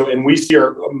 right? So, and we see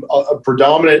a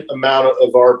predominant amount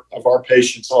of our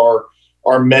patients are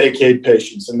Medicaid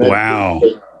patients, and wow.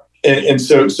 And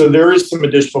so there is some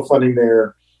additional funding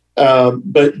there,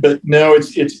 but no,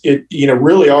 it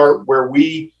really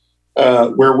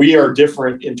where we are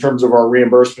different in terms of our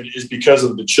reimbursement is because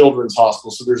of the children's hospital.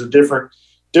 So there's a different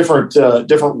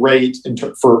rate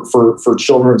for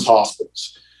children's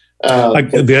hospitals.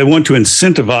 They want to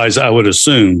incentivize, I would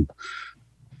assume,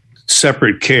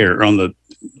 separate care on the.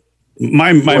 My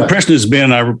impression has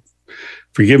been,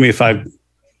 forgive me if I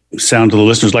sound to the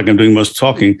listeners like I'm doing most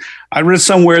talking. I read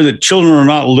somewhere that children are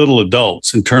not little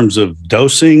adults in terms of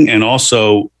dosing and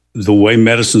also the way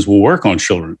medicines will work on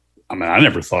children. I mean, I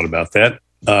never thought about that.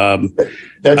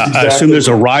 I assume there's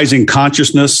a rising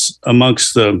consciousness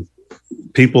amongst the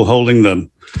people holding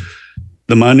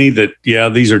the money that,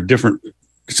 these are different.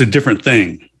 It's a different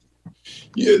thing.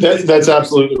 Yeah, that's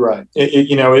absolutely right.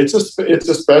 It's a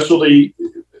specialty.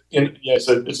 It's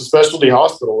a specialty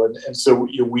hospital, and so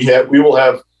we will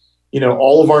have,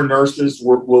 all of our nurses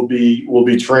will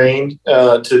be trained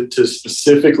to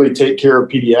specifically take care of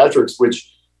pediatrics. Which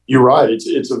you're right,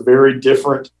 it's a very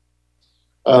different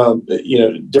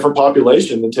different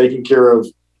population than taking care of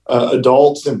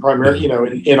adults, and primarily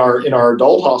in our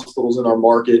adult hospitals in our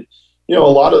market. A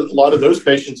lot of those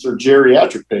patients are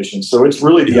geriatric patients. So it's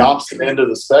really the opposite end of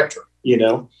the spectrum,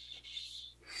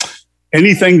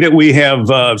 Anything that we have,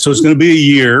 so it's going to be a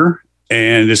year,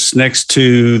 and it's next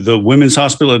to the Women's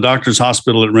Hospital, the Doctors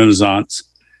Hospital at Renaissance,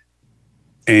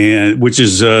 and which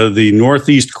is the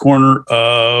northeast corner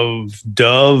of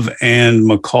Dove and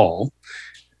McCall.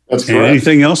 That's correct.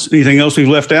 Anything else we've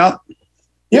left out?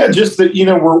 Yeah, just that,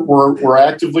 we're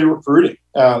actively recruiting.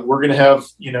 We're going to have,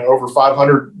 over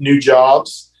 500 new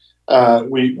jobs.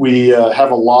 We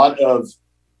have a lot of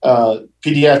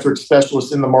pediatric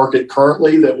specialists in the market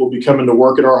currently that will be coming to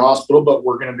work at our hospital, but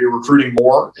we're going to be recruiting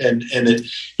more. And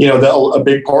a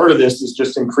big part of this is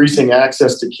just increasing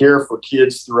access to care for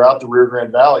kids throughout the Rio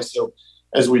Grande Valley. So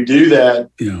as we do that,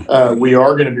 we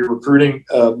are going to be recruiting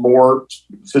more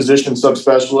physician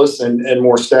subspecialists and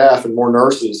more staff and more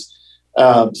nurses.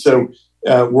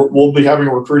 We'll be having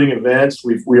recruiting events.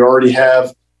 We already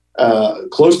have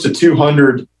close to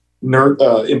 200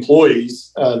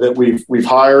 employees that we've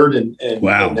hired and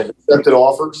have accepted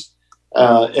offers,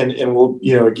 and we'll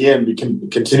again be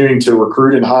continuing to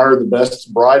recruit and hire the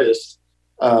best, brightest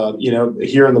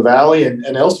here in the valley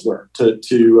and elsewhere to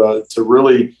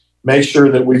really make sure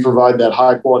that we provide that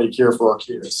high quality care for our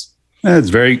kids. That's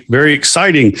very, very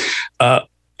exciting.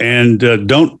 And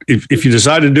if you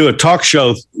decide to do a talk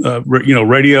show,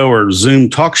 radio or Zoom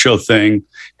talk show thing,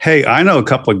 hey, I know a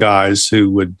couple of guys who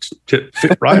would fit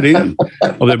right in.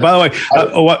 By the way,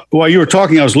 while you were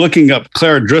talking, I was looking up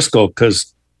Clara Driscoll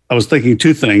because I was thinking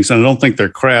two things, and I don't think they're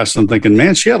crass. I'm thinking,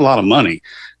 man, she had a lot of money,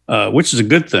 which is a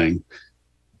good thing.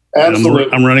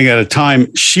 Absolutely. I'm running out of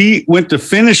time. She went to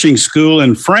finishing school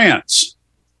in France.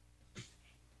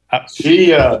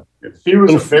 She was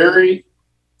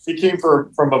she came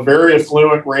from a very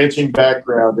affluent ranching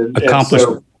background and accomplished.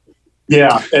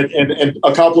 And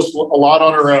accomplished a lot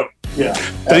on her own. Yeah.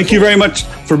 Thank you very much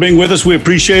for being with us. We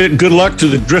appreciate it. Good luck to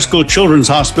the Driscoll Children's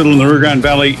Hospital in the Rio Grande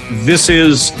Valley. This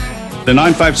is the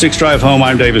 956 Drive Home.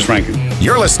 I'm Davis Rankin.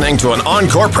 You're listening to an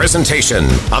encore presentation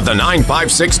of the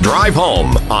 956 Drive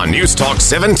Home on News Talk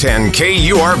 710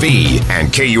 KURV and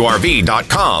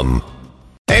KURV.com.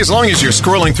 As long as you're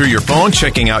scrolling through your phone,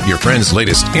 checking out your friend's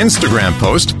latest Instagram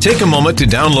post, take a moment to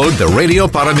download the Radio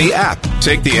Para Mi app.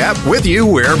 Take the app with you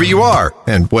wherever you are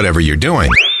and whatever you're doing.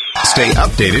 Stay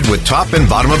updated with top and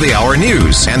bottom of the hour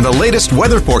news and the latest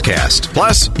weather forecast.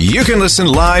 Plus, you can listen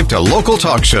live to local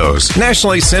talk shows,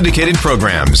 nationally syndicated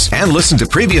programs, and listen to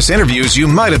previous interviews you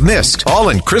might have missed, all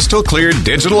in crystal clear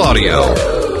digital audio.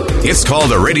 It's called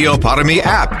the Radio Para Mi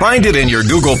app. Find it in your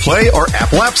Google Play or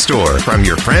Apple App Store from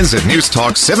your friends at News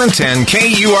Talk 710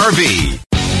 KURV.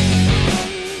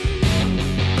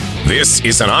 This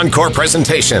is an encore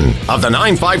presentation of the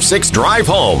 956 Drive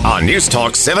Home on News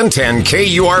Talk 710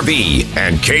 KURV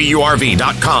and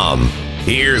KURV.com.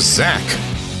 Here's Zach.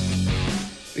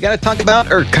 We got to talk about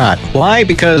ERCOT. Why?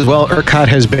 Because, ERCOT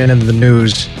has been in the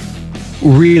news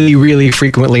really, really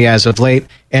frequently as of late.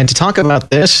 And to talk about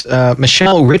this,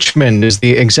 Michelle Richmond is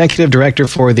the executive director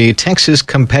for the Texas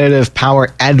Competitive Power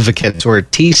Advocates, or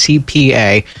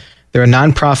TCPA. They're a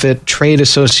nonprofit trade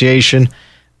association,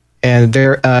 and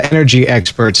they're energy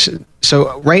experts.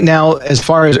 So right now, as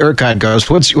far as ERCOT goes,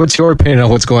 what's your opinion on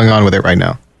what's going on with it right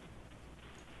now?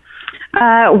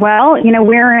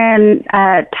 We're in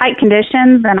tight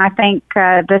conditions, and I think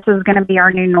this is going to be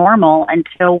our new normal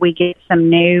until we get some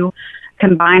new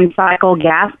combined cycle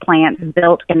gas plants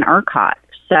built in ERCOT.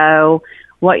 So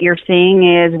what you're seeing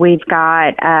is we've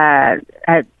got a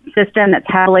system that's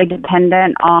heavily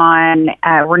dependent on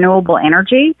renewable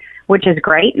energy, which is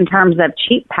great in terms of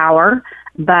cheap power,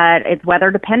 but it's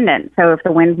weather dependent. So if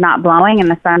the wind's not blowing and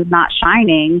the sun's not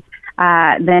shining,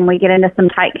 then we get into some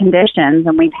tight conditions.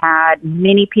 And we've had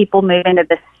many people move into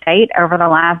the state over the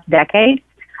last decade.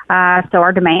 So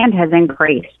our demand has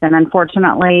increased. And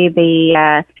unfortunately,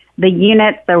 the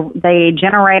units, the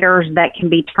generators that can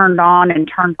be turned on and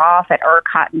turned off at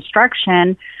ERCOT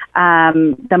instruction,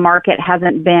 the market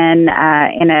hasn't been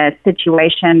in a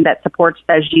situation that supports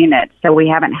those units. So we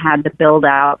haven't had the build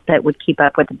out that would keep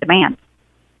up with the demand.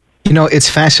 It's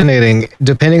fascinating.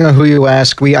 Depending on who you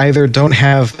ask, we either don't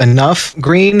have enough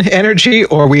green energy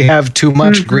or we have too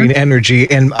much green energy.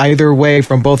 And either way,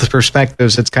 from both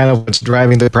perspectives, it's kind of what's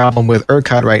driving the problem with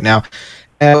ERCOT right now.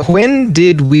 When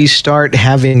did we start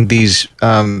having these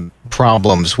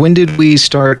problems? When did we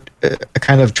start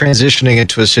kind of transitioning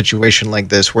into a situation like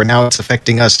this where now it's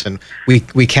affecting us and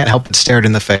we can't help but stare it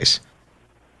in the face?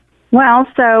 Well,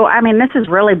 this has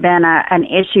really been an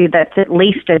issue that's at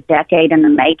least a decade in the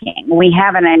making. We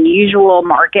have an unusual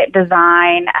market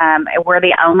design. We're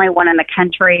the only one in the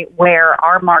country where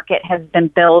our market has been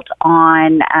built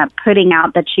on putting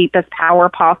out the cheapest power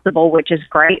possible, which is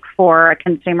great for a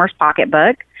consumer's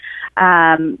pocketbook.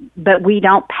 But we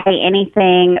don't pay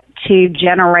anything to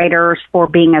generators for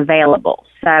being available.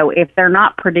 So if they're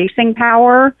not producing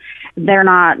power, they're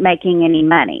not making any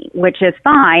money, which is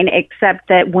fine, except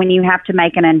that when you have to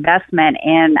make an investment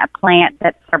in a plant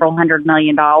that's several $100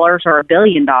 million or $1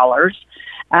 billion,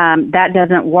 that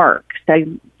doesn't work.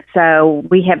 So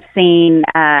we have seen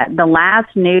the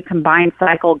last new combined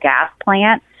cycle gas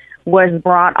plant was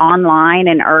brought online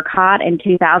in ERCOT in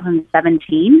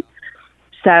 2017.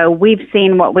 So we've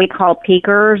seen what we call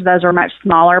peakers. Those are much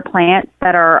smaller plants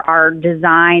that are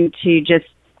designed to just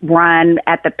run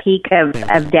at the peak of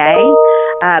day.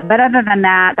 But other than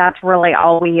that, that's really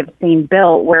all we have seen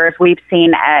built, whereas we've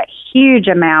seen a huge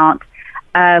amount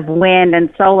of wind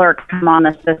and solar come on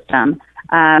the system.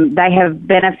 They have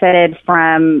benefited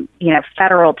from,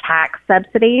 federal tax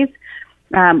subsidies,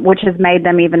 which has made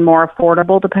them even more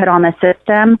affordable to put on the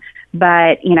system.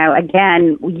 But,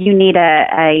 again, you need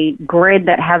a grid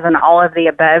that has an all of the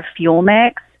above fuel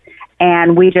mix,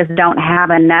 and we just don't have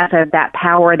enough of that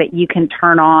power that you can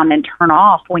turn on and turn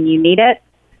off when you need it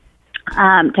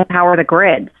to power the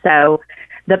grid. So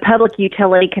the Public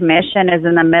Utility Commission is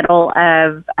in the middle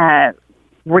of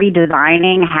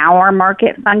redesigning how our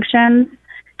market functions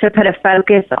to put a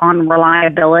focus on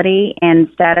reliability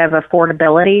instead of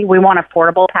affordability. We want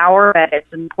affordable power, but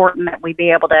it's important that we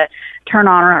be able to turn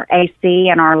on our AC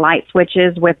and our light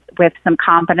switches with some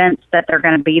confidence that they're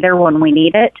going to be there when we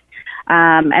need it.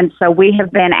 And so we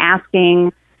have been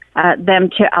asking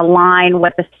them to align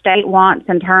what the state wants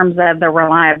in terms of the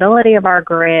reliability of our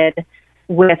grid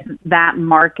with that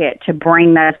market to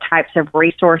bring those types of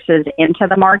resources into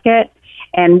the market.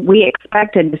 And we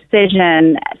expect a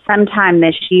decision sometime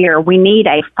this year. We need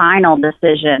a final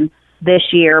decision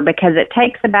this year because it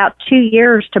takes about 2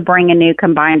 years to bring a new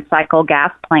combined cycle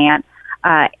gas plant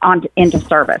into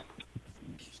service.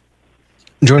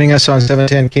 Joining us on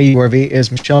 710 KURV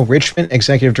is Michelle Richmond,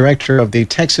 Executive Director of the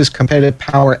Texas Competitive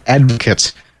Power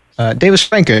Advocates. Davis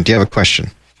Franken, do you have a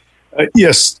question?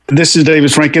 Yes, this is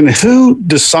Davis Franken. Who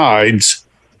decides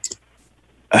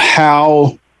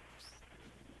how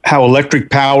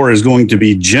electric power is going to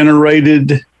be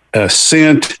generated,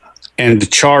 sent, and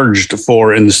charged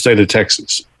for in the state of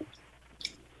Texas?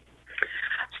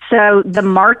 So the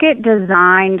market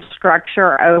design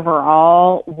structure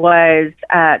overall was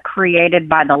created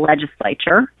by the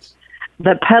legislature.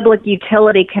 The Public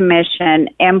Utility Commission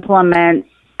implements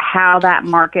how that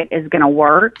market is going to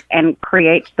work and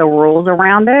creates the rules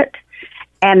around it.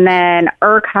 And then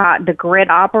ERCOT, the grid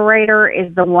operator,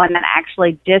 is the one that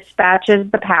actually dispatches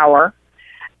the power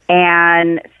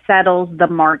and settles the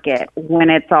market when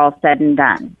it's all said and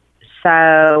done.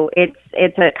 So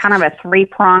it's a kind of a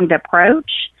three-pronged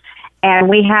approach. And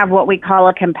we have what we call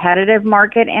a competitive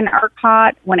market in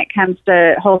ERCOT when it comes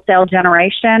to wholesale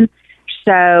generation.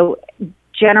 So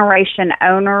generation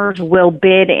owners will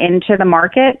bid into the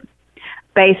market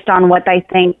based on what they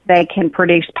think they can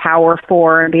produce power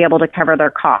for and be able to cover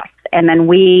their costs. And then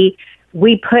we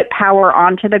put power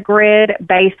onto the grid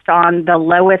based on the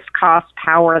lowest cost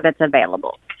power that's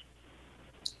available.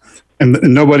 And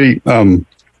nobody, trying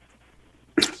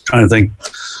to think,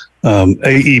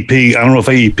 AEP, I don't know if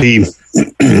AEP,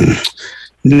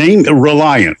 name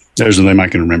Reliant, there's a name I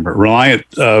can remember. Reliant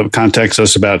contacts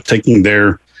us about taking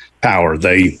their power.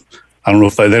 I don't know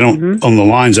if they don't on the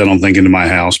lines, I don't think, into my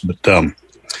house, but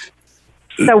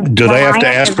so do they have to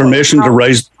ask permission to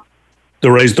raise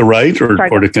the rate, or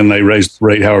can they raise the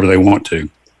rate however they want to?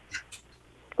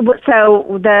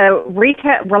 So the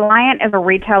Reliant is a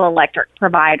retail electric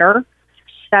provider.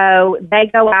 So they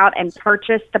go out and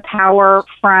purchase the power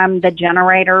from the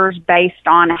generators based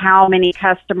on how many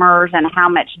customers and how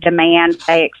much demand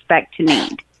they expect to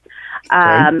need.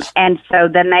 And so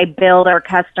then they bill their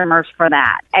customers for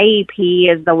that.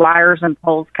 AEP is the wires and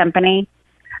poles company.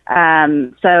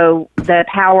 So the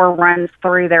power runs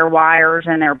through their wires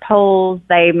and their poles.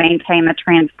 They maintain the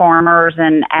transformers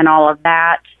and all of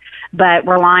that. But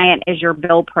Reliant is your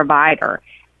bill provider.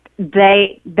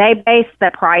 They base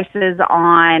the prices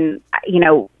on,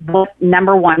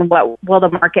 number one, what will the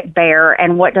market bear,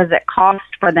 and what does it cost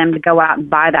for them to go out and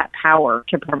buy that power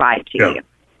to provide to you.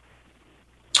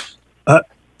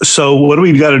 So what do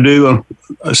we got to do?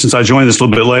 Since I joined this a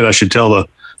little bit late, I should tell the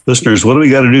listeners, what do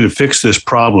we got to do to fix this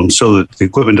problem so that the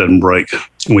equipment doesn't break?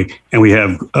 And we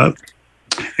have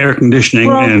air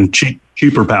conditioning and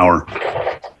cheaper power.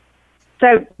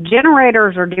 So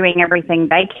generators are doing everything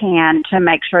they can to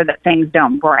make sure that things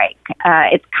don't break.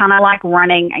 It's kind of like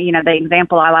running, the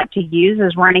example I like to use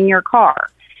is running your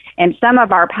car. And some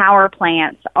of our power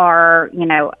plants are,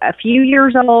 a few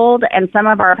years old, and some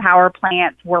of our power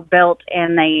plants were built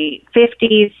in the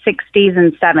 50s, 60s,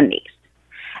 and 70s.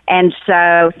 And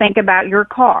so think about your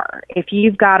car. If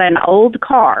you've got an old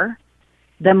car,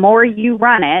 the more you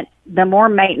run it, the more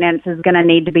maintenance is going to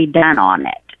need to be done on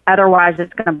it. Otherwise,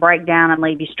 it's going to break down and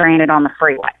leave you stranded on the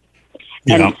freeway.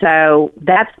 Yeah. And so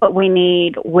that's what we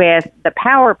need with the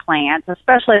power plants,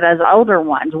 especially those older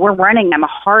ones. We're running them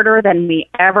harder than we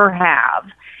ever have,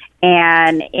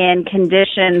 and in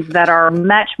conditions that are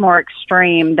much more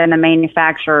extreme than the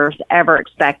manufacturers ever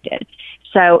expected.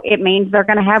 So it means they're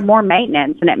going to have more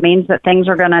maintenance, and it means that things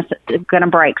are going to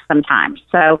break sometimes.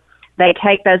 So they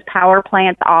take those power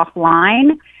plants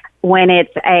offline when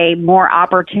it's a more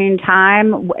opportune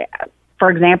time. For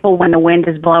example, when the wind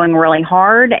is blowing really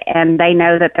hard and they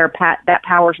know that that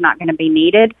power is not going to be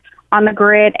needed on the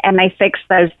grid, and they fix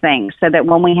those things so that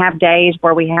when we have days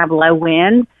where we have low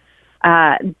wind,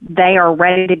 they are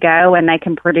ready to go and they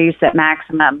can produce at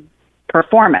maximum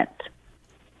performance.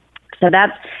 So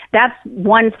that's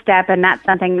one step, and that's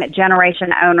something that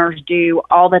generation owners do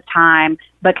all the time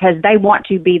because they want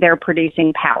to be there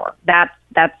producing power. That's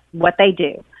what they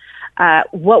do.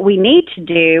 What we need to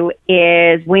do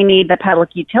is we need the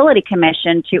Public Utility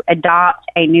Commission to adopt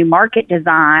a new market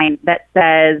design that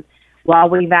says, while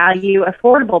we value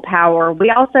affordable power,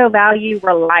 we also value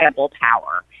reliable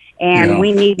power. And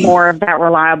we need more of that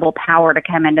reliable power to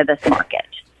come into this market.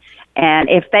 And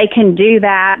if they can do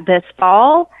that this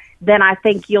fall, then I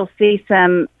think you'll see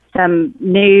some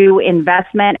new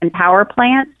investment in power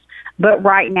plants. But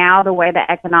right now, the way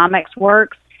the economics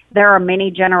works, there are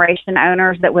many generation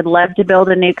owners that would love to build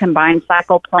a new combined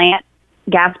cycle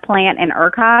gas plant in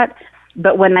ERCOT.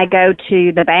 But when they go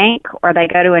to the bank or they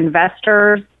go to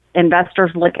investors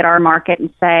look at our market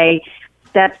and say,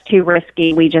 that's too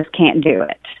risky, we just can't do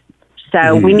it.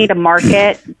 So we need a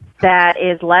market that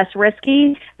is less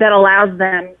risky, that allows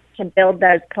them to build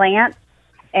those plants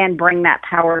and bring that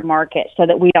power to market so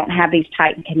that we don't have these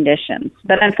tight conditions.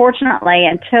 But unfortunately,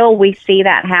 until we see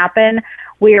that happen,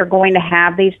 we are going to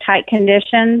have these tight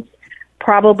conditions,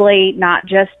 probably not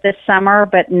just this summer,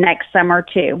 but next summer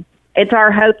too. It's our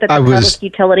hope that the Public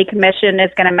Utility Commission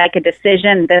is going to make a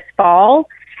decision this fall,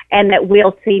 and that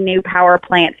we'll see new power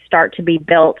plants start to be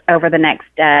built over the next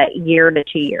year to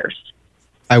 2 years.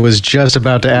 I was just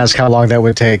about to ask how long that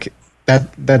would take.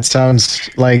 That sounds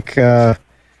like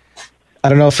I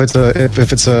don't know if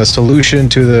it's a solution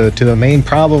to the main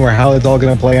problem or how it's all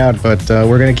going to play out, but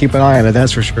we're going to keep an eye on it.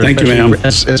 That's for sure. Thank you, ma'am.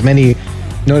 As many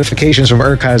notifications from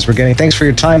ERCOT as we're getting. Thanks for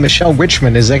your time, Michelle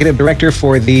Richmond, Executive Director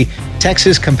for the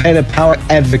Texas Competitive Power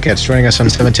Advocates, joining us on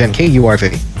 710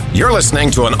 KURV. You're listening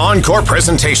to an encore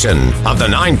presentation of the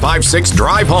 956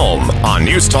 Drive Home on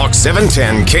News Talk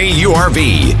 710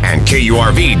 KURV and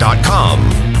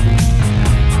KURV.com.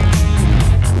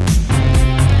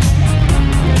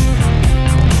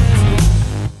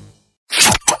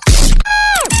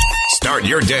 Start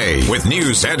your day with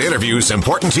news and interviews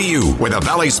important to you with the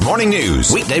Valley's Morning News.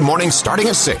 Weekday mornings starting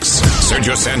at 6.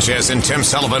 Sergio Sanchez and Tim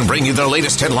Sullivan bring you the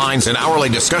latest headlines and hourly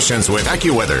discussions with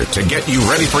AccuWeather to get you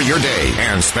ready for your day,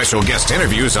 and special guest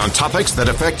interviews on topics that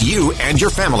affect you and your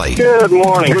family. Good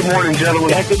morning. Good morning, gentlemen.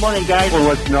 Yeah, good morning, guys. We'll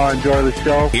let you know I enjoy the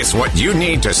show. It's what you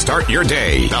need to start your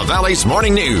day. The Valley's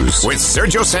Morning News with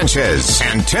Sergio Sanchez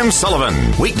and Tim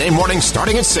Sullivan. Weekday mornings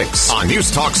starting at 6 on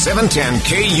News Talk 710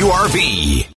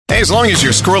 KURV. Hey, as long as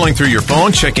you're scrolling through your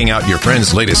phone, checking out your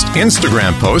friend's latest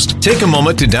Instagram post, take a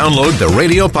moment to download the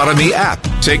Radio Para Mi app.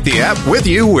 Take the app with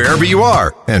you wherever you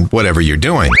are and whatever you're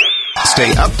doing.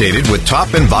 Stay updated with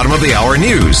top and bottom of the hour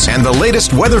news and the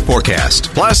latest weather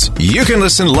forecast. Plus, you can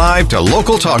listen live to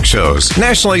local talk shows,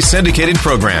 nationally syndicated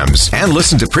programs, and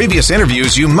listen to previous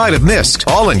interviews you might have missed,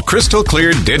 all in crystal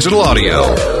clear digital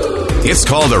audio. It's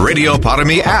called the Radio Para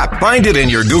Mi app. Find it in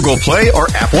your Google Play or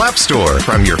Apple App Store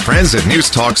from your friends at News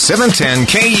Talk 710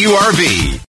 KURV.